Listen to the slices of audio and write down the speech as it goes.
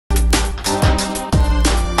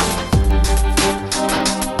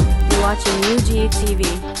watching UGTV.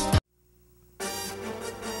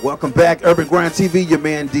 Welcome back, Urbangrindtv. Your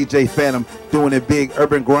man DJ Phantom doing it big,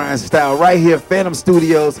 Urban Grind style, right here, Phantom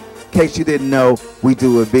Studios. In case you didn't know, we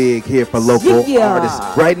do it big here for local artists.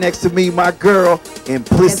 Right next to me, my girl,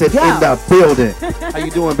 Implicit in the building. How you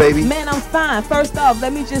doing, baby? Man, I'm fine. First off,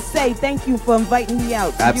 let me just say thank you for inviting me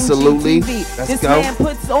out to Absolutely. UGTV. This man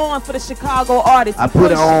puts on for the Chicago artists. I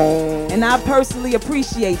put on. And I personally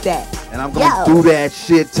appreciate that. And I'm going to do that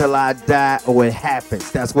shit till I die or it happens.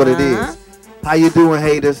 That's what it is. How you doing,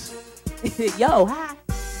 haters? Yo, hi.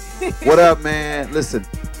 What up, man? Listen,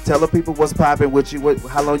 tell the people what's popping with you.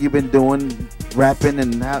 How long you been doing rapping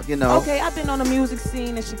and how, you know? Okay, I've been on the music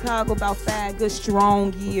scene in Chicago about 5 good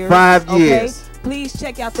strong years. 5 years. Please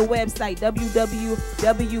check out the website,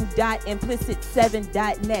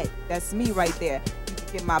 www.implicit7.net. That's me right there. You can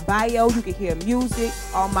get my bio, you can hear music,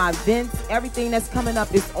 all my events, everything that's coming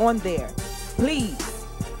up is on there. Please,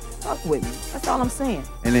 fuck with me. That's all I'm saying.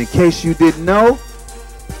 And in case you didn't know,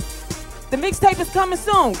 the mixtape is coming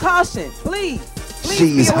soon. Caution, please.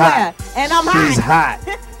 She's be aware. hot. And I'm She's hot.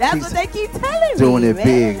 That's what they keep telling me. Doing it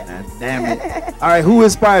big. Now, damn it. All right, who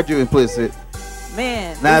inspired you, Implicit?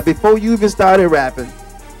 Man. Now, before you even started rapping,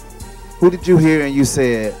 who did you hear and you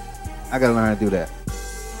said, I gotta learn to do that?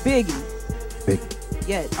 Biggie. Biggie.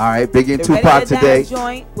 Yes. All right, Biggie and Tupac today. The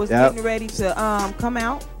joint was getting ready to come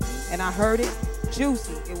out, and I heard it.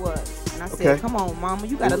 Juicy it was. And I said, come on, mama,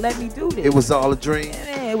 you gotta let me do this. It was all a dream.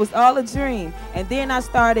 Yeah, it was all a dream. And then I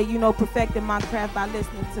started, you know, perfecting my craft by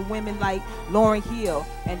listening to women like Lauryn Hill,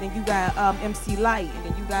 and then you got MC Light, and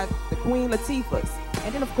then you got the Queen Latifahs,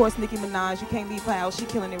 and then of course Nicki Minaj. You can't leave her out.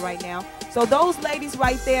 She's killing it right now. So those ladies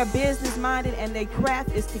right there, business minded, and their craft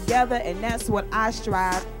is together, and that's what I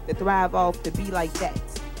strive to thrive off, to be like that.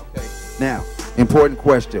 Okay. Now, important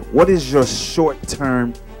question: what is your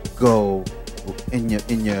short-term goal in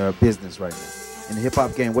your business right now? In the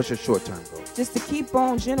hip-hop game, what's your short-term goal? Just to keep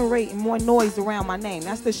on generating more noise around my name.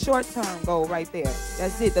 That's the short-term goal right there.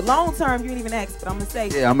 That's it. The long-term, you didn't even ask, but I'm going to say.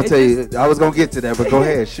 Yeah, I'm going to tell you. I was going to get to that, but go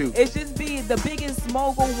ahead, shoot. It's just be the biggest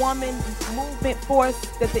mogul woman movement force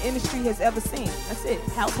that the industry has ever seen. That's it.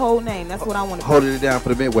 Household name. That's what I want to be. Holding it down for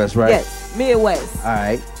the Midwest, right? Yes, Midwest. All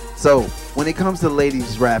right. So, when it comes to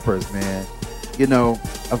ladies rappers, man, you know,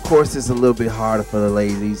 of course it's a little bit harder for the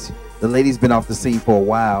ladies. The ladies been off the scene for a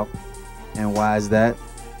while. And why is that?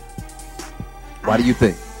 Why do you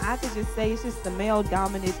think? I could just say it's just the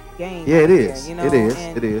male-dominant game. Yeah, it is. There, you know?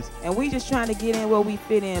 It is. And we just trying to get in where we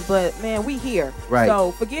fit in. But, man, we here. Right.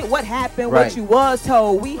 So forget what happened, what you was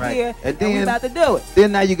told. We here, and we about to do it.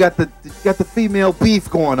 Then now you got the female beef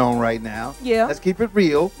going on right now. Yeah. Let's keep it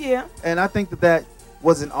real. Yeah. And I think that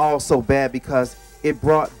wasn't all so bad because it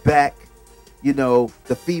brought back, you know,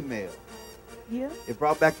 the female. Yeah. It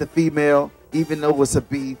brought back the female, even though it was a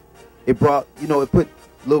beef. It brought, you know, it put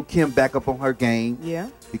Lil' Kim back up on her game. Yeah.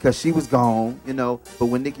 Because she was gone, you know. But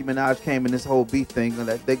when Nicki Minaj came in this whole beef thing,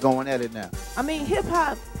 they're going at it now. I mean,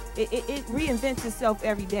 hip-hop, it reinvents itself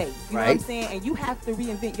every day. You know what I'm saying? And you have to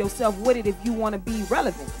reinvent yourself with it if you want to be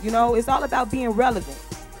relevant. You know, it's all about being relevant.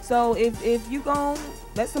 So if you gon'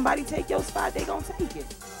 let somebody take your spot, they gonna take it.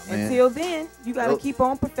 Man. Until then, you gotta keep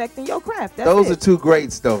on perfecting your craft. That's those are two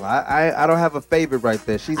greats, though. I don't have a favorite right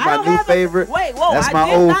there. She's my new favorite. Wait, whoa! That's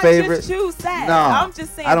my old favorite. Just choose that. No, I'm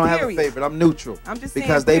just saying. I don't have a favorite. I'm neutral. I'm just saying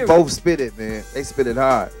because they both spit it, man. They spit it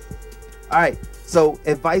hard. All right. So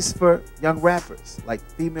advice for young rappers, like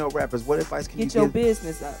female rappers. What advice can you give? Get your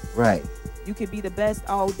business up. Right. You can be the best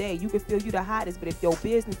all day. You can feel you the hottest, but if your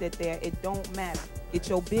business is there, it don't matter. Get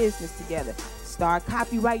your business together. Start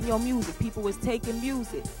copywriting your music. People is taking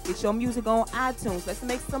music. Get your music on iTunes. Let's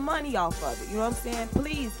make some money off of it. You know what I'm saying?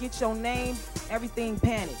 Please get your name, everything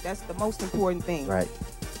panicked. That's the most important thing. Right.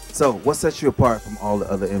 So what sets you apart from all the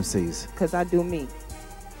other MCs? Because I do me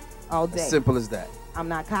all day. As simple as that. I'm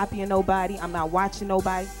not copying nobody. I'm not watching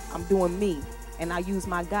nobody. I'm doing me. And I use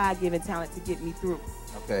my God-given talent to get me through.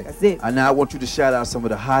 Okay. That's it. And now I want you to shout out some of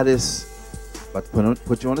the hottest, about to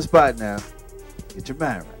put you on the spot now. Get your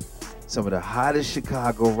mind right. Some of the hottest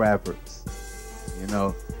Chicago rappers. You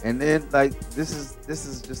know, and then like this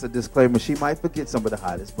is just a disclaimer. She might forget some of the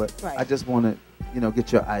hottest, but I just want to, you know,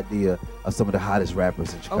 get your idea of some of the hottest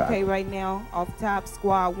rappers in Chicago. Okay, right now, off top,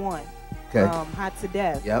 Squad 1. Okay. Hot to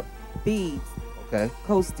Death. Yep. Beads. Okay.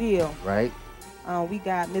 Cold Steel. Right. We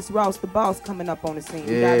got Miss Ross the Boss coming up on the scene.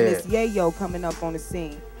 Yeah. We got Miss Yayo coming up on the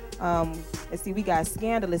scene. Let's see, we got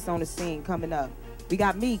Scandalous on the scene coming up. We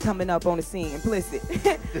got me coming up on the scene, Implicit.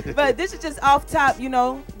 But this is just off top, you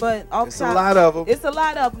know. But off it's top, a lot of them. It's a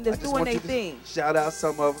lot of them that's doing their thing. Shout out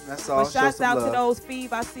some of them. That's all. But shouts out to those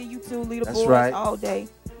Phoebe. I see you too, leaderboards all day.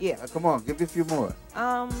 Yeah. Come on, give me a few more.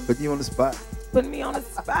 Putting you on the spot. Putting me on the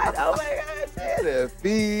spot. Oh my God, shit.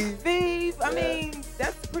 Thief. I mean,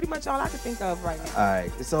 that's pretty much all I can think of right now. All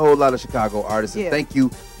right, it's a whole lot of Chicago artists. And thank you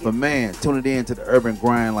for, man, tuning in to the Urban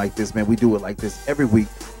Grind like this, man. We do it like this every week.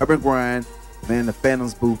 Urban Grind, man, the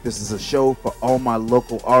Phantoms booth. This is a show for all my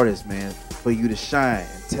local artists, man, for you to shine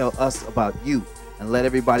and tell us about you and let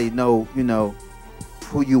everybody know, you know,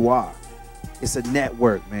 who you are. It's a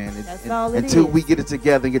network, man. That's all it until is. we get it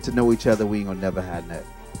together and get to know each other, we ain't gonna never have nothing.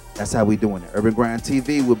 That's how we doing it.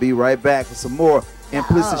 Urbangrindtv will be right back with some more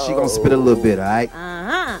Implicit. She gonna spit a little bit, all right?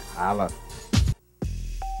 Holla.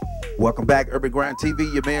 Welcome back,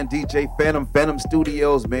 Urbangrindtv. Your man DJ Phantom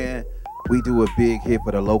Studios, man. We do a big hit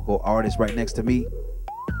for the local artist right next to me.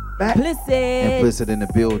 Implicit in the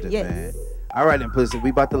building, man. All right, Implicit,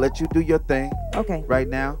 we about to let you do your thing. Okay. Right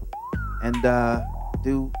now, and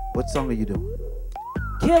what song are you doing?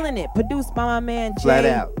 Killing It, produced by my man Flat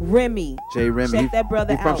Out. Remy. J. Remy. Check that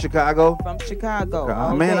brother He from out. Chicago? From Chicago.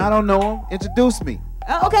 Oh, man, I don't know him. Introduce me.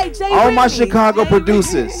 Okay, J. All Remy. my Chicago J.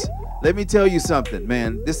 producers. Let me tell you something,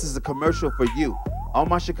 man. This is a commercial for you. All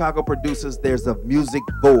my Chicago producers, there's a music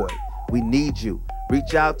void. We need you.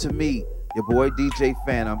 Reach out to me, your boy DJ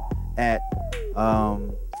Phantom, at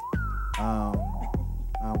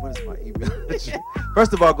what is my email?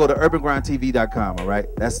 First of all, go to urbangrindtv.com, all right?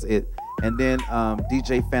 That's it. And then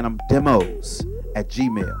DJ Phantom Demos at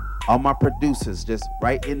Gmail. All my producers, just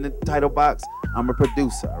right in the title box, I'm a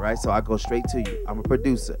producer, all right? So I go straight to you. I'm a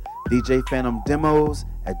producer. DJ Phantom Demos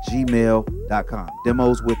at gmail.com.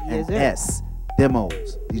 Demos with an S.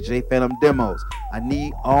 Demos. DJ Phantom Demos. I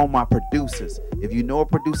need all my producers. If you know a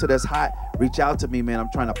producer that's hot, reach out to me, man. I'm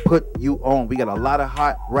trying to put you on. We got a lot of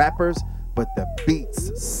hot rappers, but the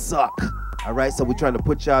beats suck. All right, so we're trying to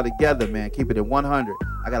put y'all together, man. Keep it at 100.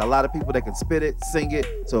 I got a lot of people that can spit it, sing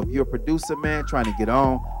it. So if you're a producer, man, trying to get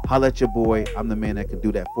on, holla at your boy. I'm the man that can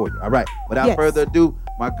do that for you. All right, without further ado,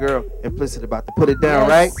 my girl Implicit about to put it down,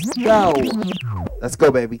 right? Go. Let's go,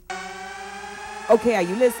 baby. Okay, are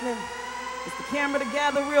you listening? Get the camera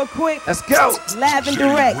together real quick. Let's go. Live and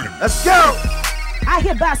direct. Let's go. I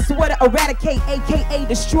hereby swear to eradicate, aka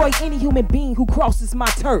destroy any human being who crosses my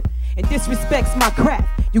turf and disrespects my craft.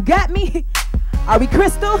 You got me? Are we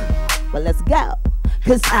crystal? Well, let's go.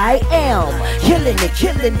 Cause I am killing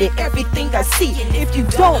it, everything I see. If you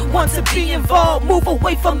don't want to be involved, move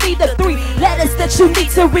away from me. The three letters that you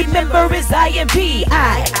need to remember is I-M-P.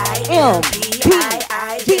 I-M-P.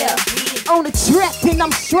 Yeah. On the track, and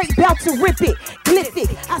I'm straight about to rip it. Glyph it.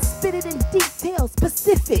 I spit it in detail,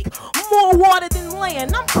 specific. More water than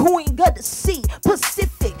land. I'm queen of the sea,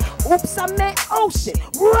 Pacific. Oops, I meant ocean,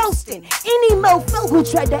 roasting any mofo who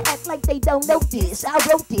tried to act like they don't know this. I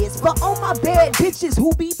wrote this for all my bad bitches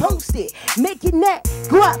who be posted, making that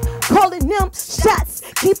guap, calling them shots.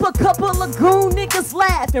 Keep a couple of goon niggas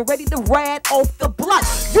laughing, ready to ride off the block.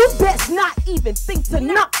 You best not even think to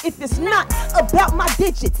knock if it's not about my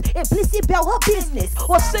digits. Implicit about her business,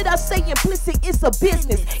 or should I say implicit is a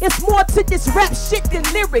business. It's more to this rap shit than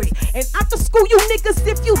lyrics. And after school, you niggas,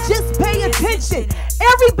 if you just pay attention,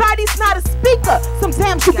 everybody's not a speaker.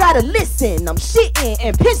 Sometimes you gotta listen. I'm shitting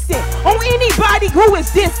and pissing on anybody who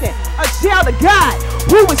is dissing a child of God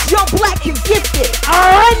who is young, black, and gifted.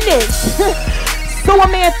 Honest. So a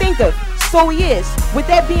man thinketh, so he is. With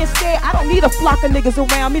that being said, I don't need a flock of niggas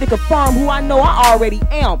around me to confirm who I know I already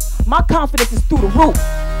am. My confidence is through the roof.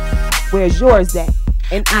 Where's yours at?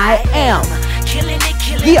 And I am killing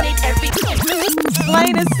it, everything.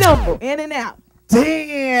 Plain and simple, in and out.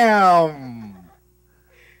 Damn.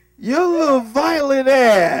 You little violent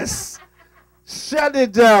ass. Shut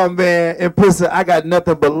it down, man. Implicit, I got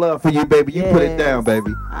nothing but love for you, baby. You put it down,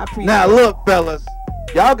 baby. I appreciate now, look, fellas.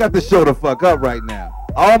 Y'all got to show the fuck up right now.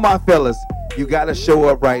 All my fellas, you got to show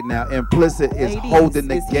up right now. Implicit is holding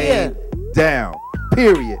the game down,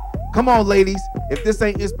 period. Come on, ladies. If this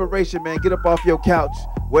ain't inspiration, man, get up off your couch.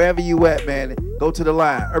 Wherever you at, man, go to the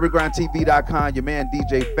line. Urbangrindtv.com. Your man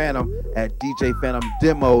DJ Phantom at DJ Phantom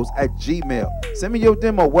Demos at Gmail. Send me your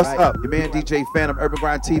demo. What's up? Your man DJ Phantom,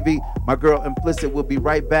 Urbangrindtv. My girl Implicit will be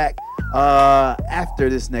right back after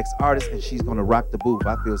this next artist, and she's gonna rock the booth.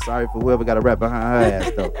 I feel sorry for whoever got a rap behind her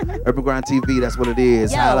ass though. Urbangrindtv, that's what it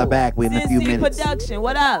is. Holla back in a few minutes. Production,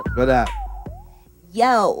 what up? What up?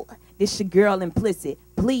 Yo, this your girl Implicit.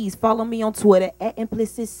 Please follow me on Twitter at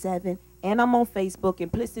Implicit7, and I'm on Facebook,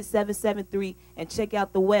 Implicit773, and check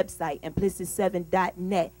out the website,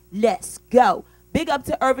 implicit7.net. Let's go. Big up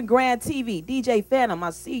to Urbangrindtv. DJ Phantom,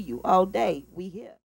 I see you all day. We here.